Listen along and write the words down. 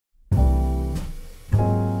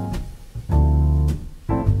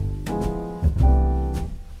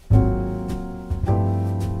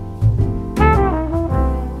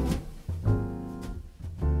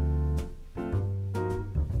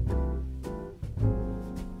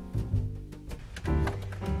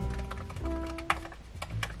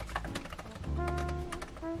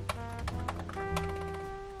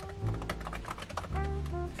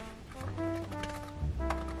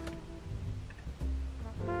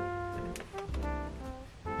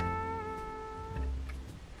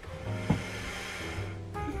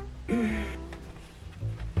Hey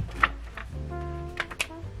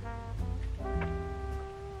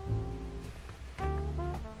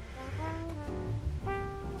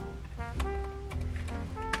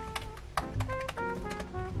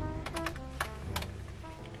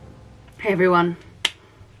everyone,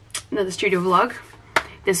 another studio vlog.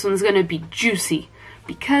 This one's gonna be juicy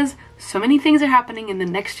because so many things are happening in the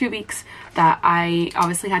next 2 weeks that I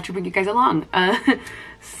obviously had to bring you guys along.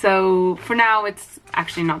 So for now it's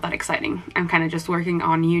actually not that exciting. I'm kind of just working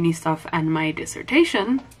on uni stuff and my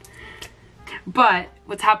dissertation. But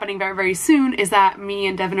what's happening very, very soon is that me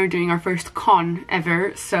and Devon are doing our first con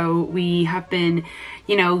ever. So we have been,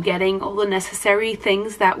 you know, getting all the necessary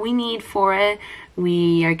things that we need for it.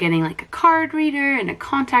 We are getting like a card reader and a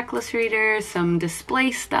contactless reader, some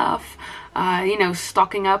display stuff, you know,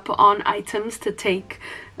 stocking up on items to take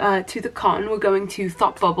to the con. We're going to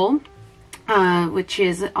Thought Bubble, which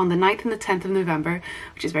is on the 9th and the 10th of November,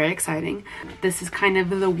 which is very exciting. This is kind of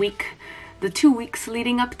the 2 weeks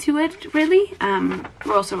leading up to it, really.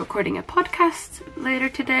 We're also recording a podcast later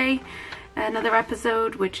today, another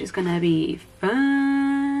episode, which is gonna be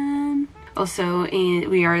fun. Also,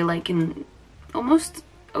 we are like in almost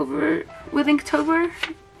over with Inktober.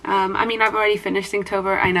 I mean, I've already finished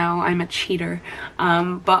Inktober. I know, I'm a cheater,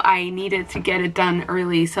 but I needed to get it done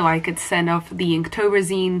early so I could send off the Inktober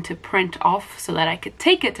Zine to print off so that I could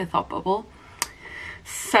take it to Thought Bubble.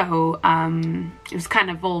 So it was kind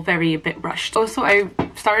of all a bit rushed. Also, I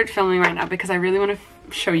started filming right now because I really want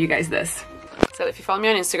to show you guys this. So if you follow me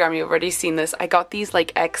on Instagram, you've already seen this. I got these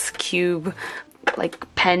like X cube like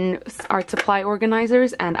pen art supply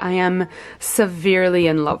organizers, and I am severely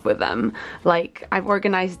in love with them. Like, I've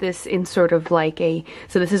organized this in sort of like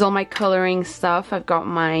so this is all my coloring stuff. I've got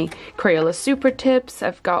my Crayola Super Tips,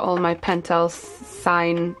 I've got all my Pentel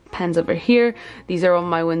Sign pens over here, these are all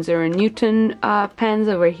my Winsor & Newton pens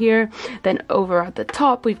over here. Then over at the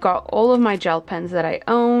top we've got all of my gel pens that I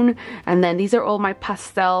own, and then these are all my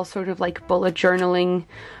pastel sort of like bullet journaling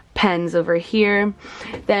pens over here.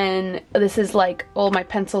 Then this is like all my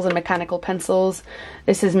pencils and mechanical pencils.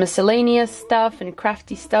 This is miscellaneous stuff and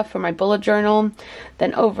crafty stuff for my bullet journal.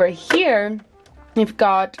 Then over here we've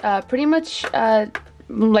got pretty much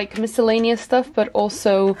like miscellaneous stuff, but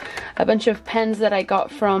also a bunch of pens that I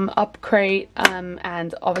got from Upcrate,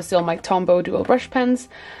 and obviously all my Tombow dual brush pens.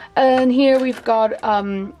 And here we've got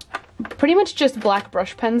pretty much just black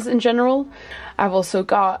brush pens in general. I've also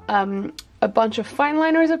got a bunch of fine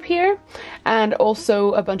liners up here, and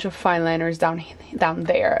also a bunch of fine liners down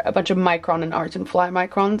there. A bunch of Micron and Art and Fly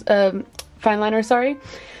Micron fine liners, sorry.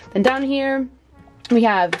 Then down here we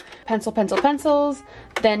have pencils.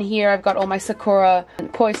 Then here I've got all my Sakura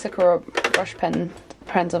and Koi Sakura brush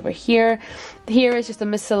pens over here. Here is just a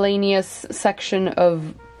miscellaneous section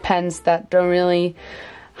of pens that don't really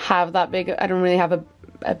have that big, I don't really have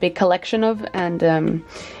a big collection of, and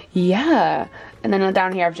yeah. And then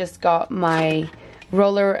down here I've just got my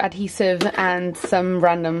roller adhesive and some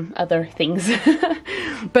random other things.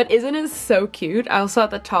 But isn't it so cute? Also at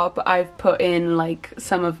the top I've put in like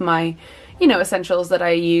some of my, you know, essentials that I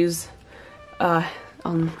use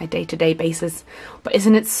on my day-to-day basis. But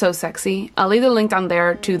isn't it so sexy? I'll leave the link down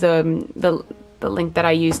there to the link that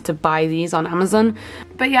I used to buy these on Amazon.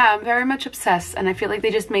 But yeah, I'm very much obsessed, and I feel like they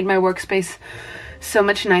just made my workspace so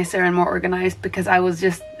much nicer and more organized, because I was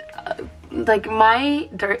just like, my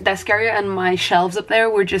desk area and my shelves up there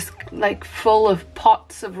were just like full of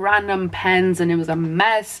pots of random pens, and it was a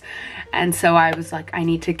mess. And so I was like, I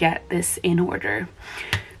need to get this in order.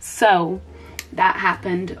 So that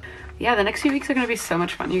happened. Yeah, the next few weeks are gonna be so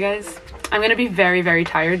much fun, you guys. I'm gonna be very, very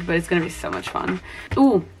tired, but it's gonna be so much fun.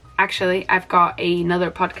 Ooh, actually, I've got another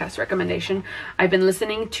podcast recommendation. I've been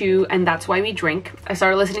listening to And That's Why We Drink. I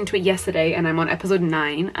started listening to it yesterday and I'm on episode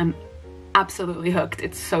 9. I'm absolutely hooked.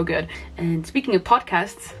 It's so good. And speaking of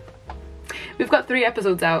podcasts, we've got 3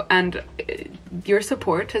 episodes out, and your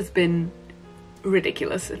support has been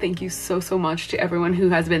ridiculous. Thank you so much to everyone who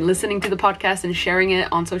has been listening to the podcast and sharing it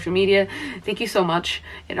on social media. Thank you so much.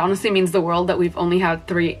 It honestly means the world that we've only had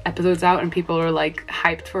 3 episodes out and people are like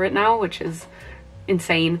hyped for it now, which is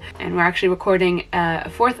insane. And we're actually recording a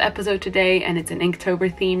 4th episode today, and it's an Inktober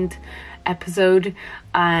themed episode,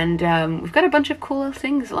 and we've got a bunch of cool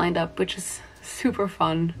things lined up, which is super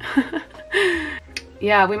fun.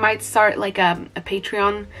 Yeah, we might start like a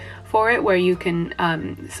Patreon for it, where you can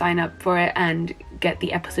sign up for it and get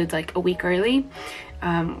the episodes like a week early.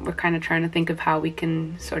 We're kind of trying to think of how we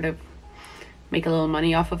can sort of make a little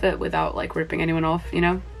money off of it without like ripping anyone off, you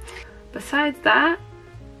know. Besides that,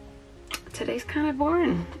 today's kind of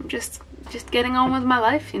boring. I'm just getting on with my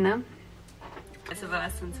life, you know. of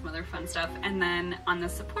us and some other fun stuff. And then on the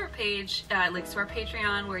support page, links to our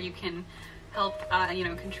Patreon where you can help, you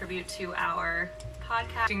know, contribute to our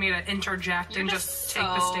podcast. You made to interject and just take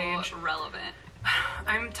the stage. Relevant.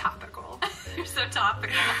 I'm topical. You're so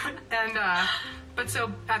topical. And but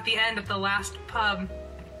so at the end, at the last pub,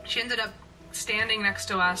 she ended up standing next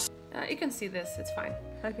to us. You can see this, it's fine.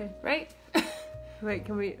 Okay. Right? Wait,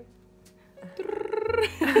 can we...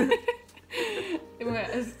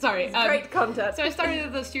 Sorry. Great content. So I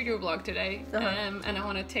started the studio vlog today, and I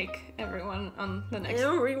want to take everyone on the next...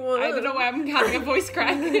 Everyone! I don't know why I'm having a voice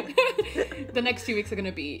crack. The next 2 weeks are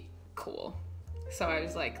gonna be cool. So I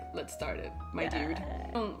was like, let's start it, my dude.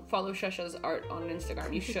 Don't follow Chacha's art on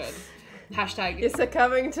Instagram, you should. Hashtag... You're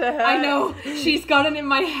succumbing to her. I know, she's got it in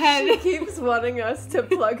my head. She keeps wanting us to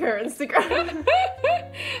plug her Instagram.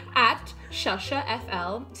 At Chacha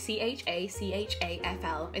FL,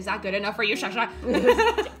 CHACHAFL. Is that good enough for you, Chacha?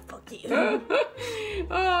 Fuck you.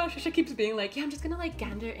 Oh, Chacha keeps being like, yeah, I'm just gonna like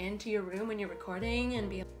gander into your room when you're recording and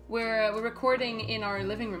be. We're recording in our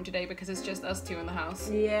living room today because it's just us two in the house.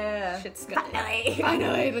 Yeah. Shit's good.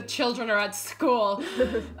 Finally, the children are at school.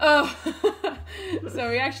 Oh. So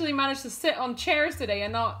we actually managed to sit on chairs today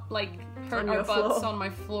and not like hurt our butts on my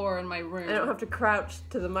floor in my room. I don't have to crouch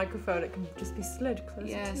to the microphone, it can just be slid closer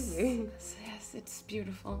to me. Yes, it's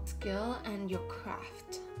beautiful. Skill and your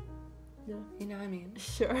craft. Yeah. You know what I mean?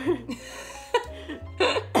 Sure.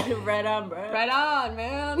 Right on, bro. Right on,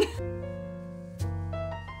 man.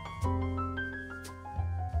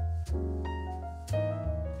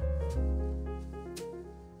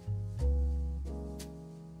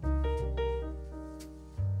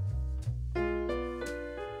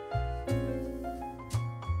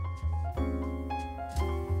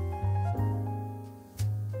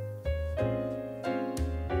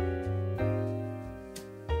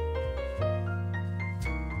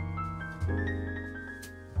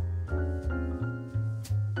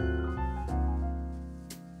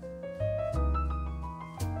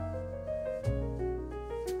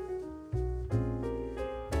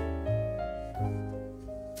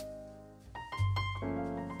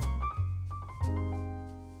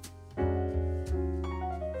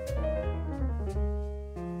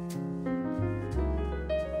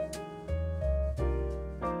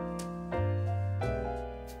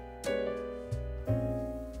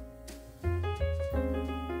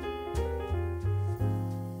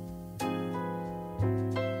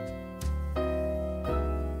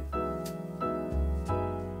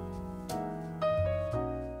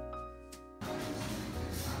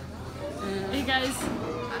 Hey guys,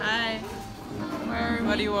 hi.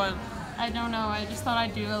 What do you want? I don't know, I just thought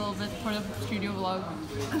I'd do a little bit for the studio vlog.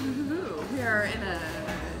 We are in a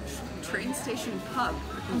train station pub.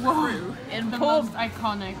 Whoa, in the most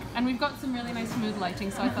iconic. And we've got some really nice mood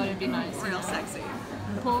lighting, so I thought it'd be nice. Real sexy.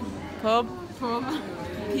 Pub. Pub? Pub.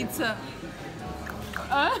 Pizza.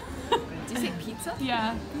 Did you say pizza?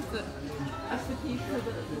 Yeah. Pizza. That's the pizza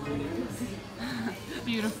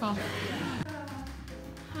Beautiful.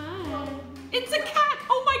 Hi. It's a cat!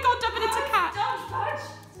 Oh my god, Devon, it's a cat!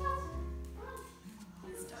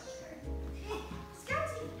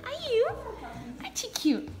 Are you? Aren't you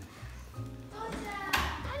cute?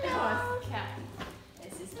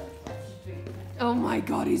 Oh my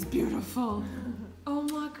god, he's beautiful. Oh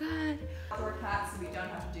my god. Outdoor cats, so we don't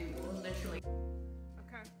have to do literally. Okay.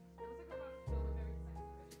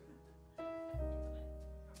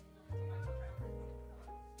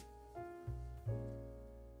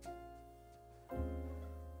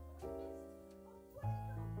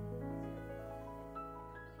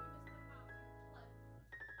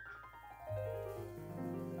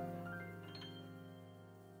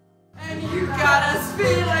 And you got us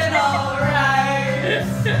feeling alright.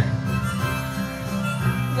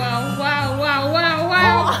 Wow, wow, wow, wow,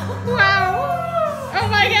 wow. Wow. Oh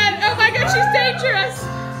my god, she's dangerous.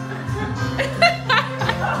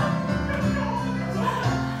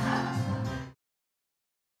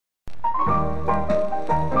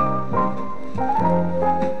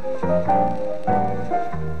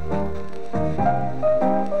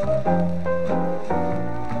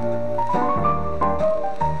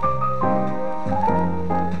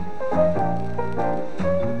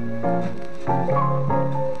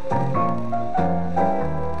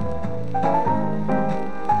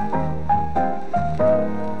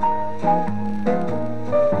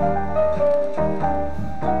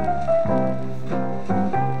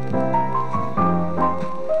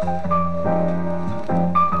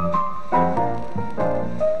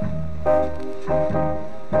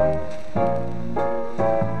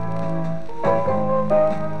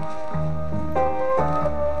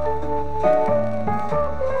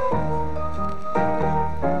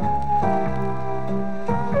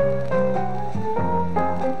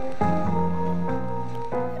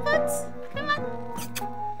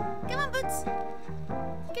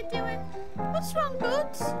 What's wrong,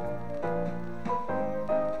 Boots?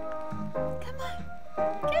 Come on.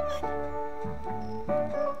 Come on.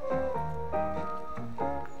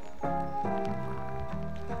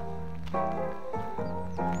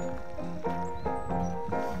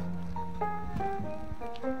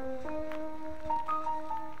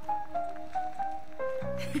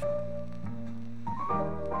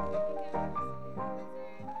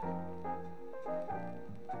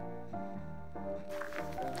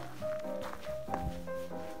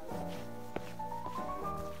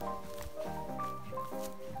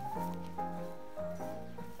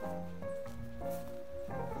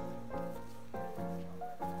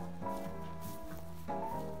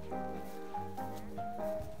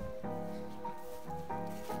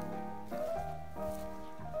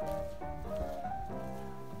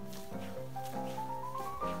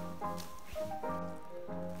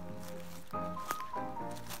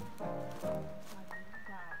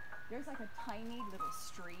 There's like a tiny little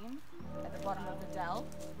stream at the bottom of the dell,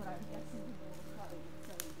 but I'm guessing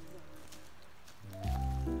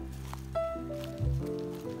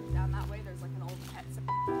down that way there's like an old pet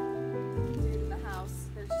dude in the house.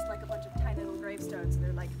 There's just like a bunch of tiny little gravestones and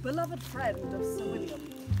they're like, beloved friend of Sir William.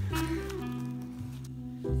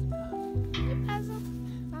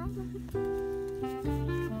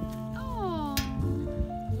 Oh.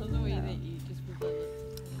 I love the way that you just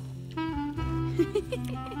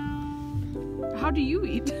How do you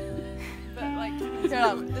eat? But like,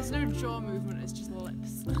 there's no jaw movement, it's just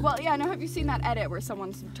lips. Well, yeah, no, have you seen that edit where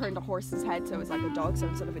someone's turned a horse's head so it's like a dog, so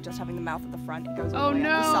instead of it just having the mouth at the front, it goes all Oh the way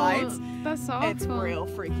up the no, sides? that's awful. It's real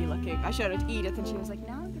freaky looking. I showed it to Edith and she was like,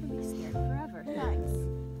 now I'm gonna be scared forever, thanks.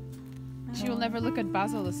 She will never look at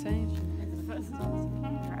Basil the same. They're everywhere.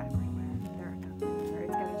 They're everywhere.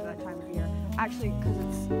 It's getting to that time of year. Actually, because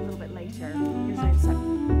it's a little bit later, usually in September.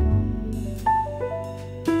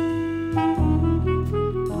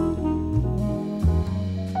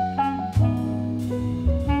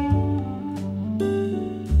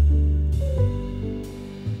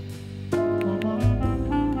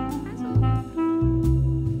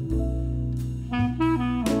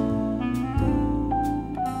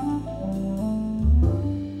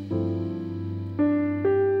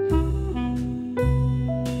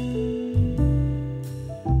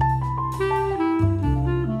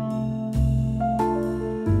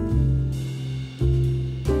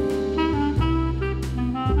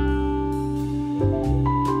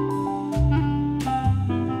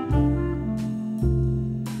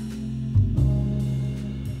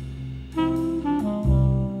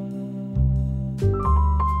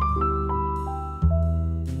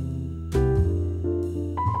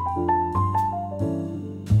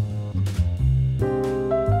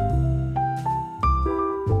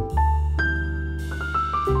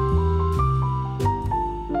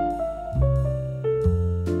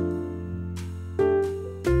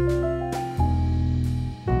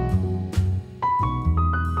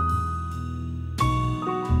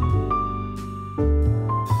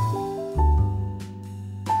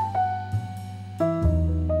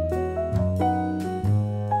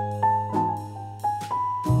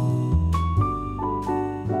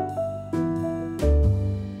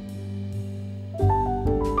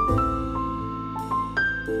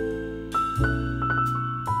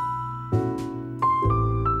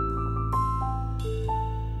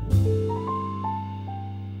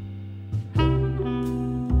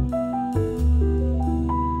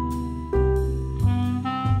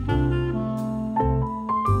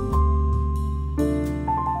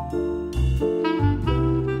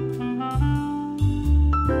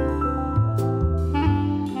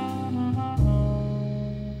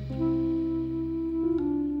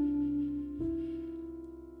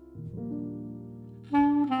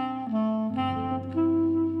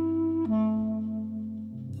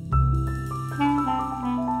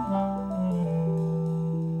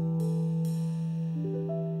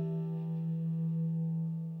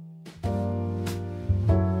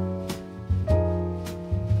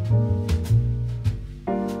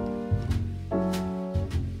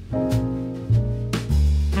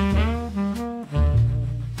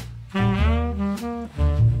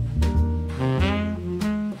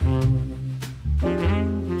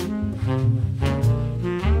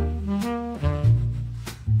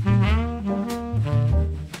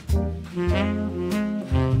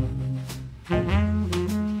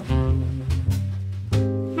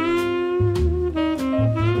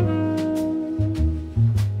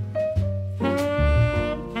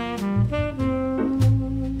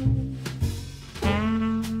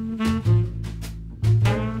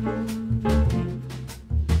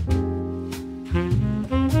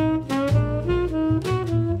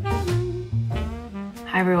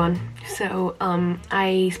 Hi everyone. So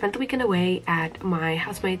I spent the weekend away at my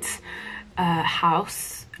housemate's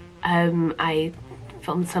house. I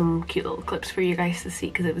filmed some cute little clips for you guys to see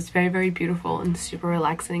because it was very, very beautiful and super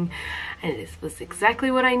relaxing, and it was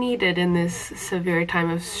exactly what I needed in this severe time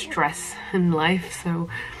of stress in life. So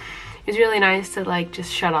it was really nice to like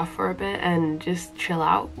just shut off for a bit and just chill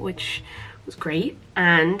out, which was great.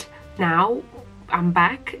 And now I'm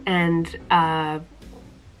back and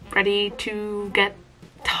ready to get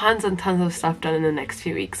tons and tons of stuff done in the next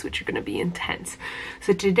few weeks, which are going to be intense.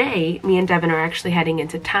 So today me and Devon are actually heading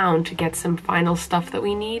into town to get some final stuff that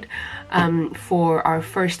we need for our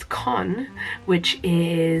first con, which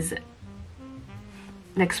is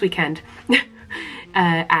next weekend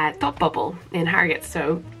at Thought Bubble in Harrogate.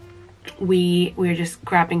 So we're just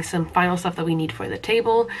grabbing some final stuff that we need for the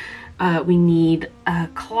table. We need a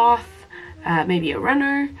cloth, maybe a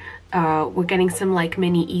runner. We're getting some like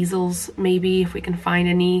mini easels, maybe if we can find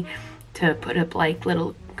any, to put up like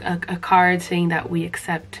little a card saying that we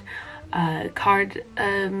accept card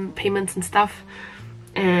payments and stuff.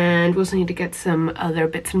 And we also need to get some other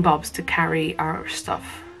bits and bobs to carry our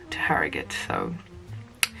stuff to Harrogate. So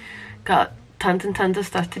got tons and tons of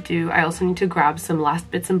stuff to do. I also need to grab some last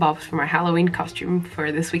bits and bobs for my Halloween costume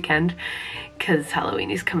for this weekend, because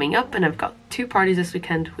Halloween is coming up and I've got 2 parties this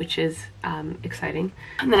weekend, which is exciting.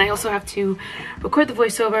 And then I also have to record the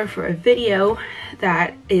voiceover for a video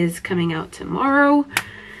that is coming out tomorrow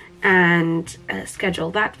and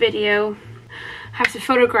schedule that video. I have to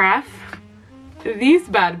photograph these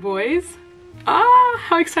bad boys.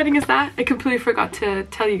 How exciting is that? I completely forgot to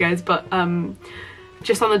tell you guys, but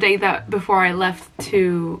just on the day that before I left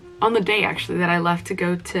to, on the day actually that I left to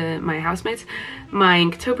go to my housemates, my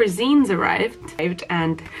Inktober zines arrived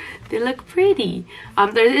and they look pretty.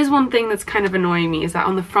 There is one thing that's kind of annoying me, is that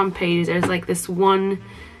on the front page there's like this 1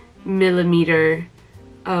 millimeter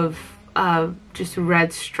of just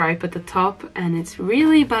red stripe at the top, and it's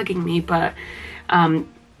really bugging me, but I'm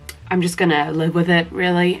just gonna live with it,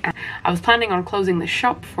 really. I was planning on closing the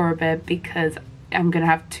shop for a bit because I'm gonna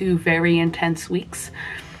have 2 very intense weeks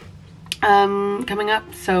coming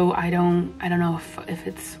up, so I don't know if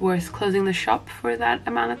it's worth closing the shop for that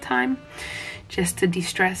amount of time, just to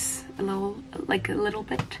de-stress a little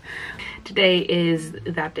bit. Today is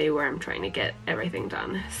that day where I'm trying to get everything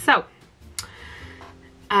done. So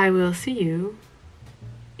I will see you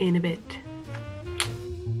in a bit.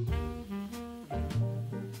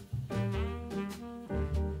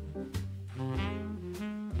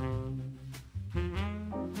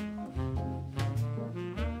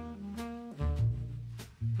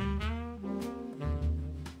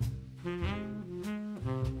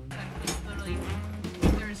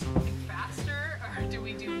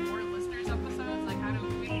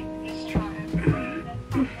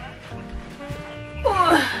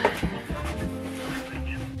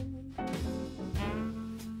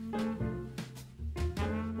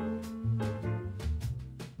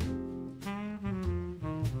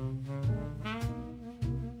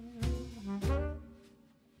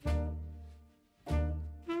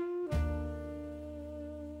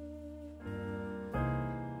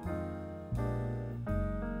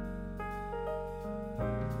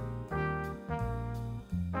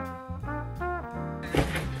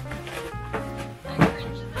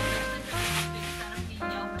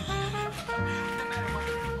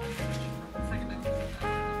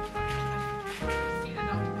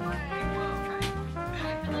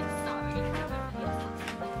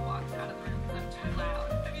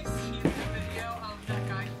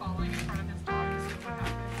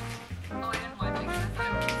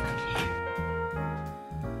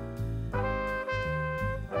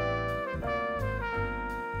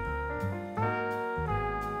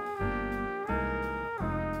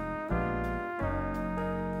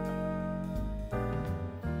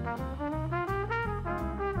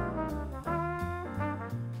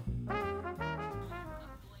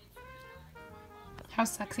 How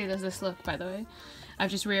sexy does this look, by the way? I've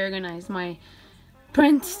just reorganized my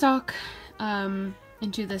print stock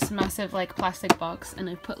into this massive like plastic box, and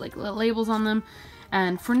I've put like little labels on them,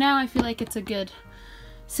 and for now I feel like it's a good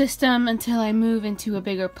system until I move into a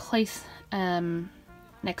bigger place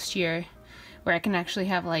next year, where I can actually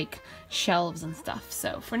have like shelves and stuff.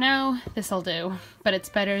 So for now this'll do, but it's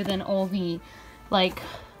better than all the like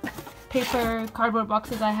paper cardboard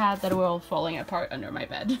boxes I had that were all falling apart under my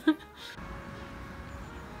bed.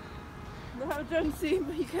 No, don't see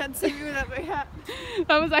me. You can't see me without my hat.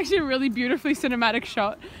 That was actually a really beautifully cinematic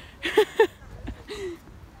shot.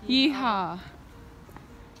 Yeehaw.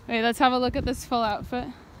 Wait, let's have a look at this full outfit.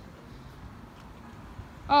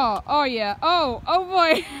 Oh yeah. Oh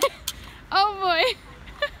boy. Oh boy.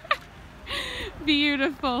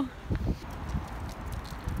 beautiful.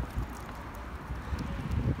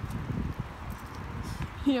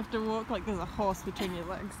 You have to walk like there's a horse between your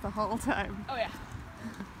legs the whole time. Oh yeah.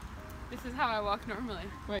 This is how I walk normally.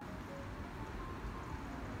 Wait.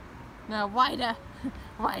 Now wider,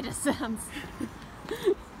 wider sounds.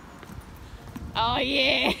 Oh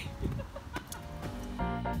yeah.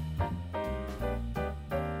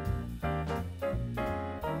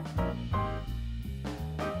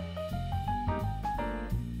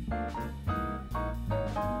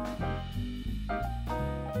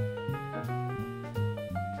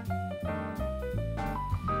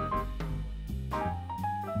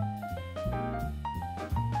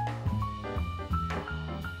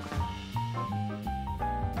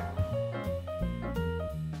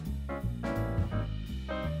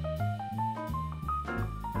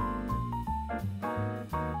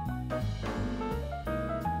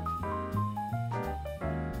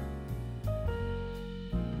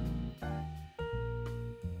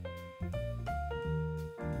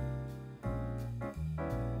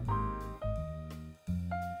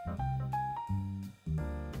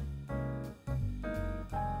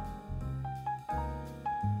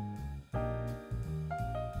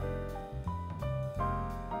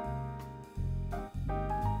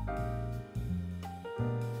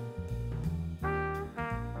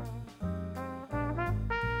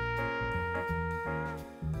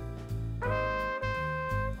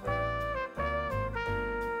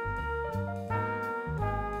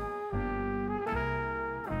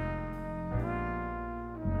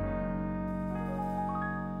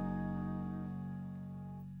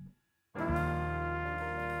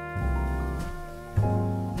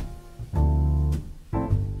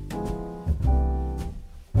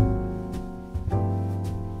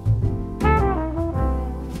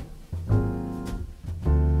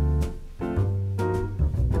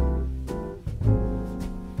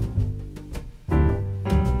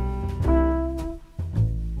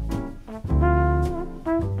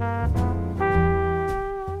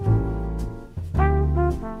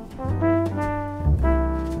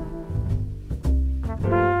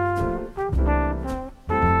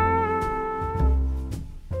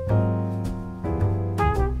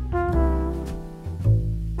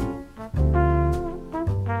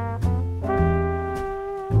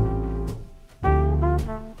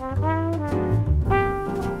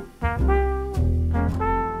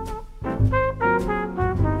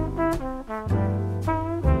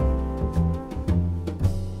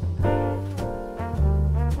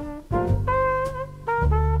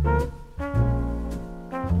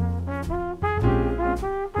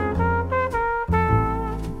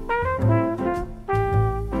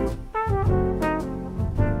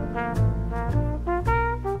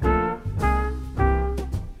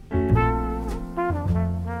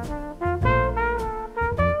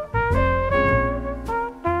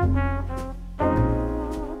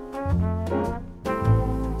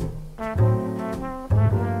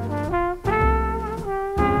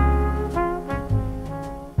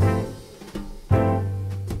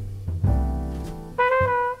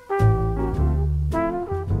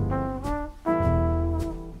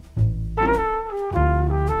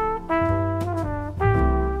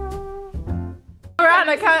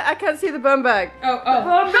 I can't see the bum bag. Oh.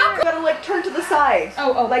 You gotta like turn to the side.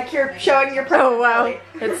 Oh. Like you're showing your Oh wow,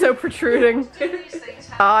 it's so protruding.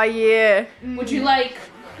 Ah yeah. Would you like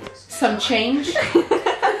some change? Wait,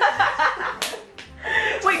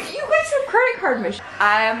 you guys have credit card machine.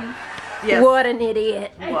 Yes. What an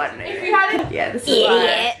idiot. What an idiot. Yeah, this is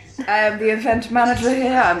why I am the event manager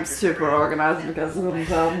here. I'm super organized because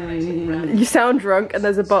You sound drunk and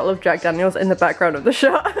there's a bottle of Jack Daniels in the background of the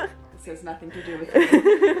shot. this has nothing to do with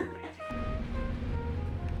it.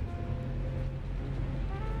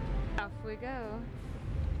 Off we go.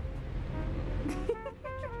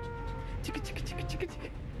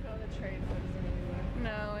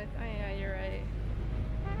 No, yeah, you're right.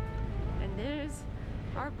 And there's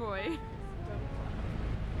our boy.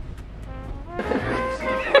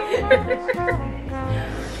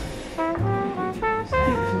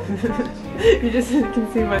 You just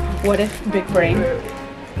can see my. What if big brain?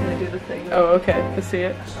 Can I do the thing? Oh, okay. I see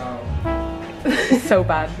it. So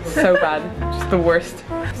bad. So bad. Just the worst.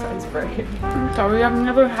 Sounds brave. Sorry, I've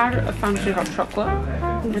never had a fancy hot chocolate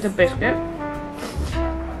with a biscuit.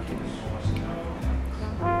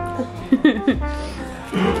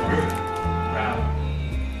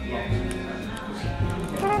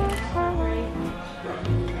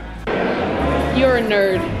 You're a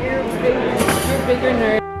nerd. You're a bigger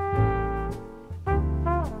nerd.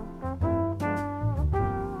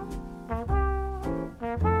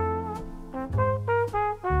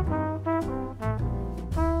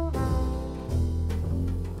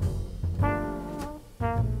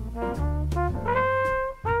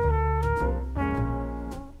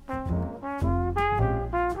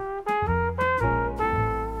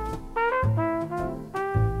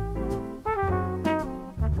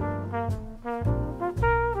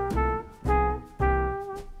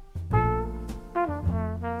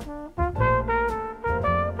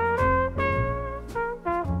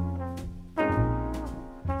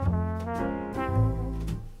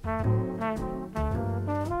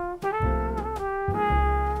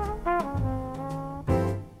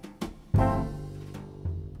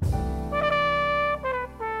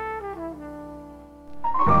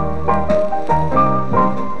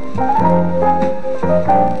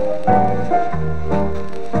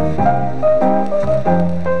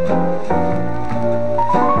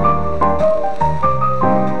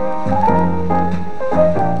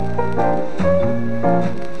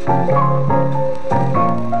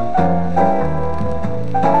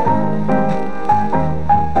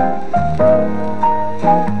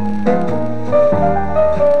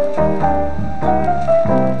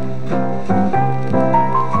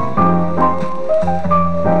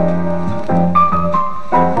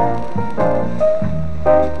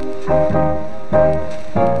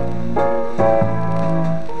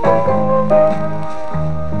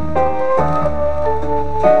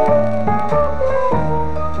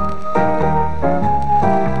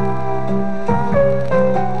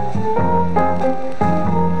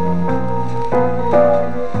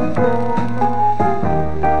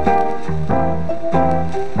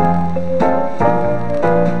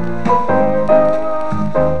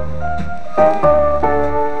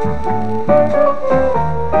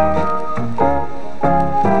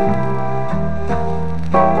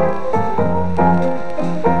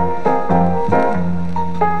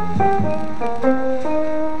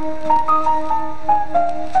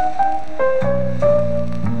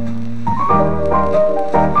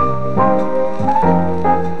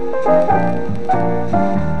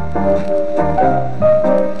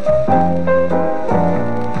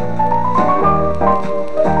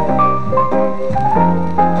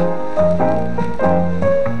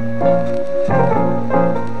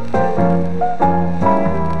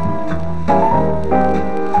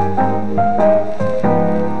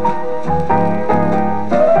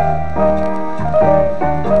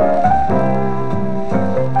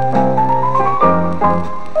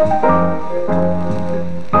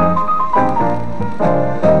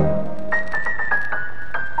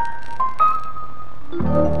 Hey,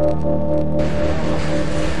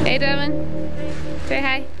 Devon. Say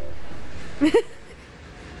hi.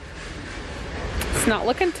 It's not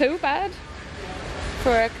looking too bad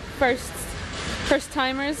for first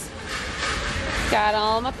timers. Got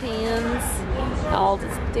all my pins, all the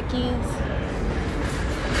stickies.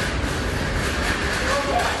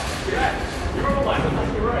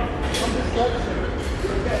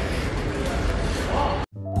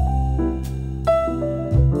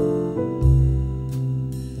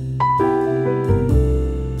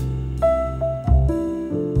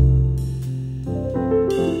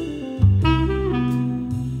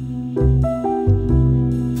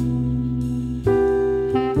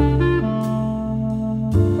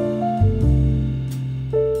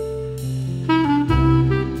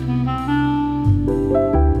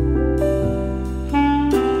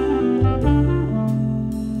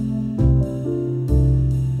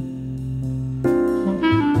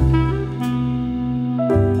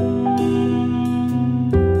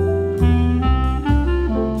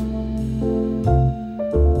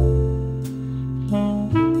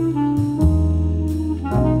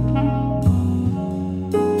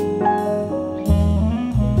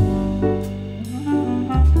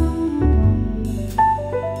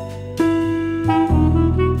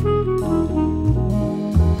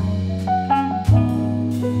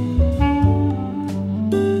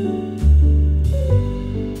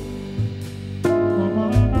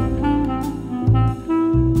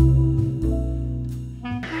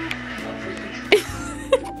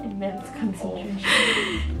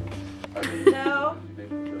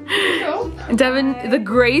 Devon, the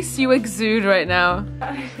grace you exude right now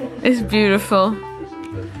is beautiful.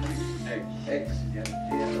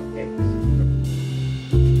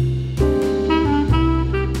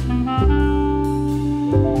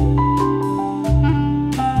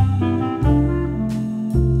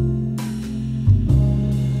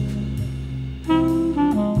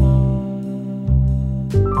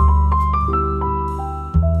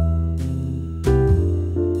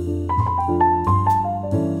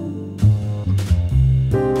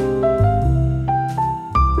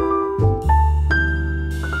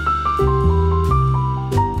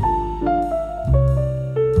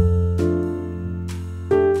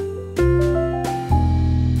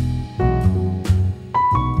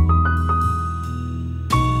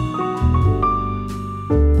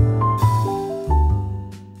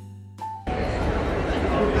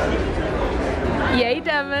 Yay,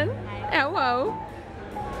 Devon. Hello.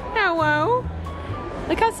 Hello.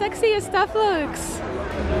 Look how sexy your stuff looks.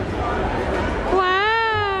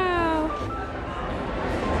 Wow.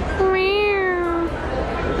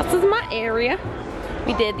 Wow. This is my area.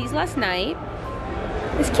 We did these last night.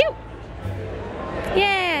 It's cute.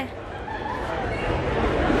 Yeah.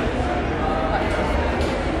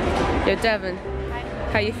 Yo, Devon.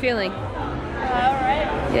 How you feeling?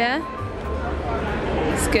 Alright. Yeah?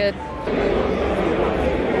 It's good.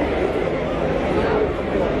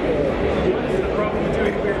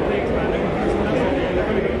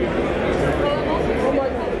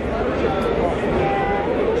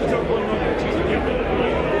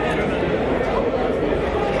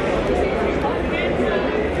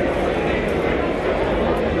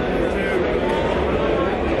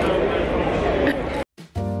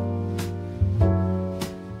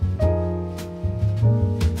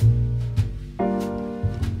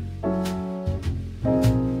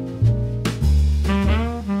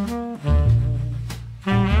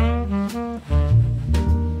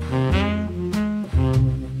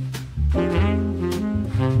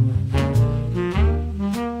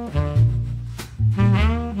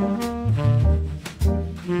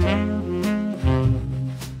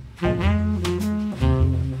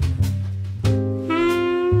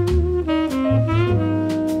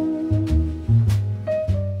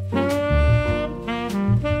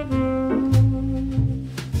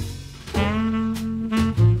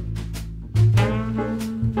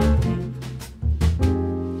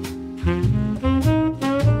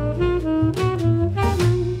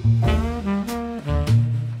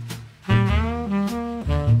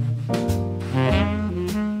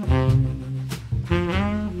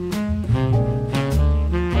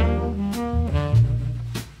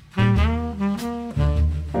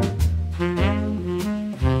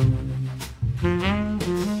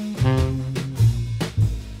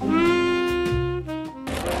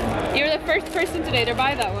 Person today to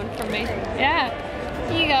buy that one from me. Yeah.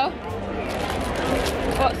 Here you go.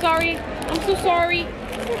 Oh, sorry. I'm so sorry.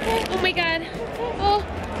 Oh my god. Oh,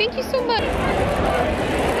 thank you so much.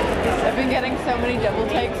 I've been getting so many double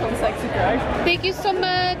takes on Sexy Crow. Thank you so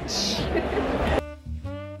much.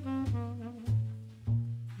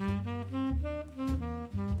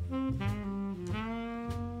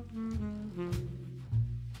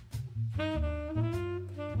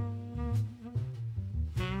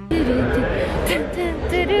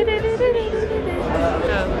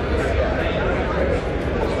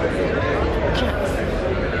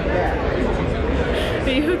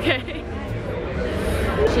 okay.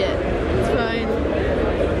 Shit, it's fine.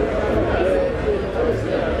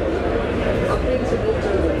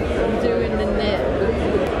 I'm doing the knit.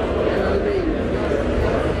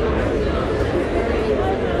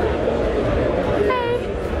 Hey.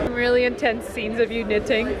 Really intense scenes of you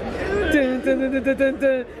knitting.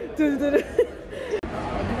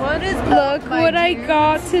 What is Look what I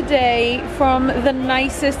got today from the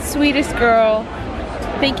nicest, sweetest girl.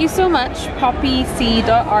 Thank you so much,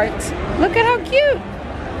 poppyc.art. Look at how cute!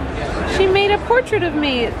 She made a portrait of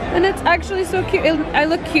me, and it's actually so cute. I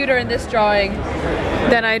look cuter in this drawing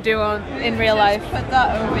than I do in real life. Put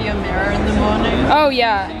that over your mirror in the morning. Oh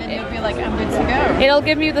yeah. And then you'll be like, I'm good to go. It'll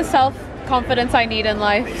give me the self-confidence I need in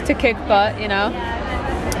life to kick butt, you know?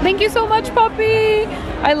 Thank you so much, Poppy!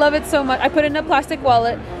 I love it so much. I put it in a plastic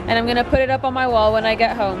wallet, and I'm gonna put it up on my wall when I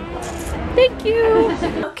get home. Thank you!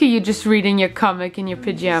 Okay, you just reading your comic in your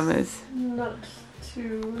pajamas. Not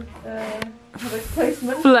to product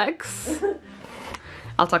placement. Flex.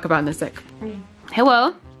 I'll talk about it in a sec.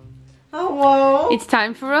 Hello. Hello. It's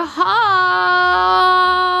time for a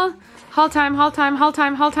haul. Haul time, haul time, haul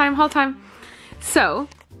time, haul time, haul time. So,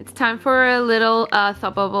 it's time for a little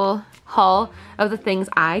thought bubble haul of the things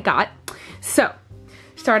I got. So,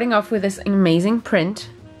 starting off with this amazing print.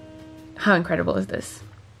 How incredible is this?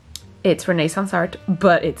 It's Renaissance art,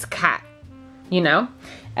 but it's cat, you know?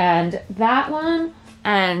 And that one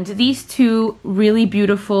and these two really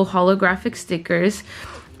beautiful holographic stickers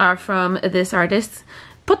are from this artist,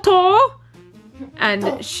 Pato.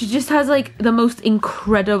 And she just has like the most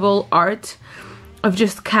incredible art of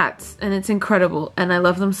just cats, and it's incredible, and I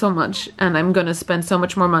love them so much, and I'm gonna spend so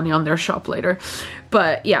much more money on their shop later.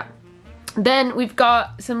 But yeah. Then we've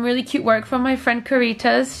got some really cute work from my friend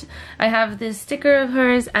Carita's. I have this sticker of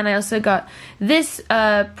hers, and I also got this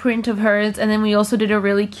print of hers, and then we also did a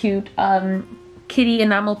really cute kitty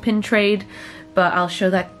enamel pin trade, but I'll show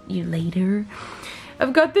that you later.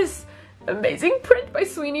 I've got this amazing print by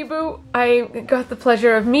Sweeney Boo. I got the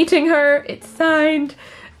pleasure of meeting her. It's signed,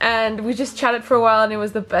 and we just chatted for a while, and it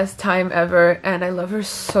was the best time ever, and I love her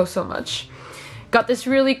so, so much. Got this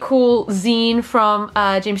really cool zine from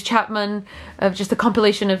James Chapman of just a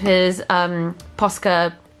compilation of his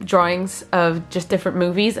Posca drawings of just different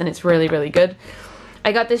movies, and it's really, really good.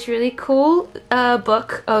 I got this really cool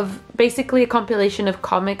book of basically a compilation of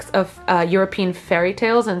comics of European fairy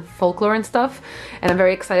tales and folklore and stuff, and I'm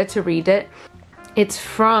very excited to read it. It's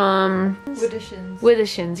from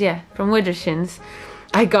Widdershins, yeah, from Widdershins.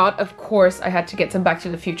 I got, of course, I had to get some Back to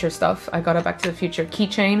the Future stuff. I got a Back to the Future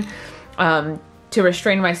keychain. To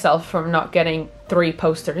restrain myself from not getting 3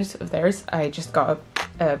 posters of theirs, I just got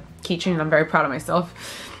a keychain, and I'm very proud of myself.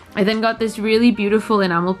 I then got this really beautiful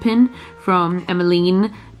enamel pin from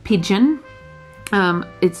Emmeline Pigeon.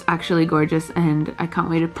 It's actually gorgeous, and I can't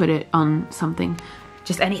wait to put it on something,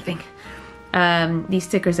 just anything. These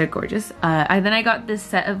stickers are gorgeous. Then I got this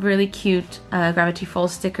set of really cute Gravity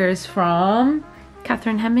Falls stickers from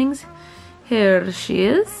Catherine Hemmings. Here she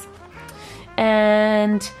is.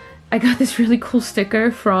 And I got this really cool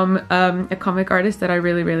sticker from a comic artist that I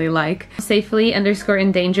really, really like.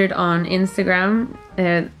 Safely_endangered on Instagram,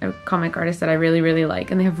 a comic artist that I really, really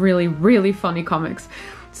like. And they have really, really funny comics.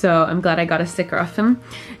 So I'm glad I got a sticker off him.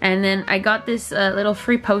 And then I got this little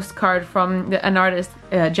free postcard from an artist,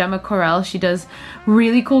 Gemma Corral. She does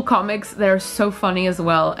really cool comics that are so funny as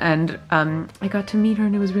well. And I got to meet her,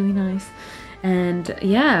 and it was really nice. And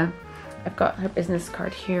yeah, I've got her business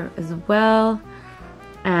card here as well.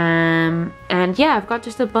 And yeah, I've got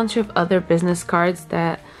just a bunch of other business cards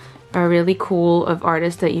that are really cool of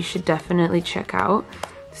artists that you should definitely check out.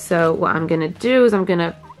 So what I'm gonna do is I'm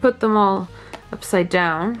gonna put them all upside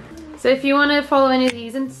down. So if you want to follow any of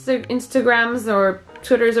these Instagrams or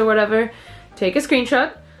Twitters or whatever, take a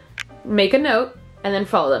screenshot, make a note, and then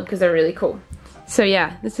follow them because they're really cool. So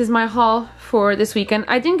yeah, this is my haul for this weekend.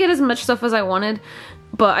 I didn't get as much stuff as I wanted,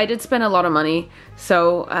 but I did spend a lot of money,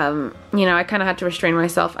 so, you know, I kind of had to restrain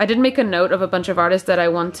myself. I did make a note of a bunch of artists that I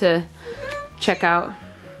want to check out.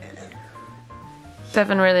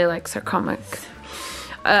 Devon really likes her comic.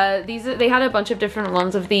 They had a bunch of different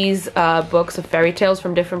ones of these books of fairy tales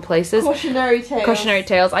from different places. Cautionary tales. Cautionary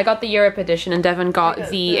tales. I got the Europe edition, and Devon got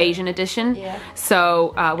the Asian edition. Yeah.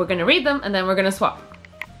 So we're gonna read them, and then we're gonna swap.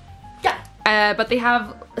 Yeah. But they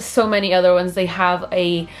have so many other ones. They have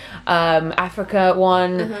a Africa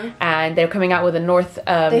one, and they're coming out with a North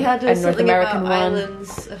American one.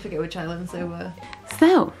 Islands. I forget which islands they were.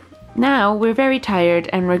 So now we're very tired,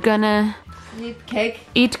 and we're gonna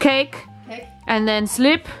eat cake, and then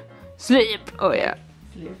sleep. Oh yeah.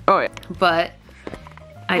 Oh yeah. But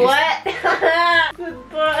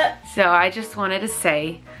so I just wanted to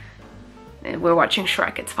say We're watching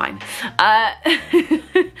Shrek, it's fine.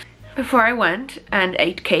 Before I went and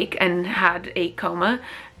ate cake and had a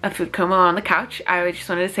food coma on the couch, I just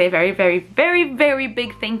wanted to say a very, very, very, very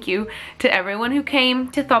big thank you to everyone who came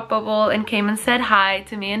to Thought Bubble and came and said hi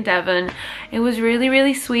to me and Devon. It was really,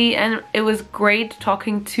 really sweet, and it was great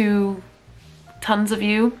talking to tons of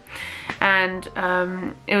you. And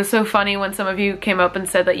it was so funny when some of you came up and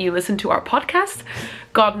said that you listened to our podcast.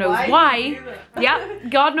 God knows why. Yeah,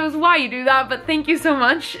 God knows why you do that, but thank you so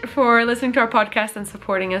much for listening to our podcast and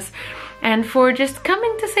supporting us, and for just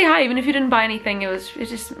coming to say hi. Even if you didn't buy anything, it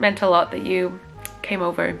just meant a lot that you came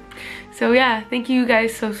over. So yeah, thank you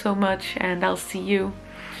guys so much, and I'll see you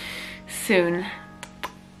soon.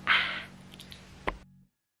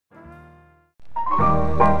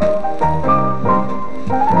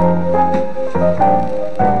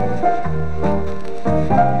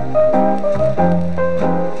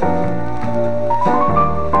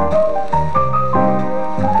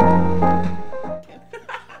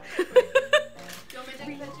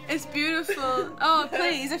 It's beautiful. Oh,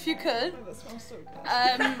 please, if you could. That smells so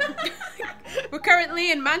good. We're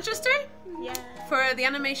currently in Manchester. Yeah. For the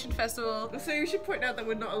animation festival. So you should point out that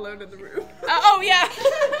we're not alone in the room. Oh yeah.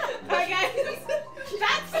 Hi guys.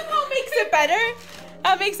 That somehow makes it better.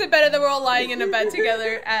 That makes it better that we're all lying in a bed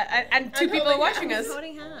together and two people are watching us.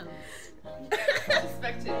 Holding hands.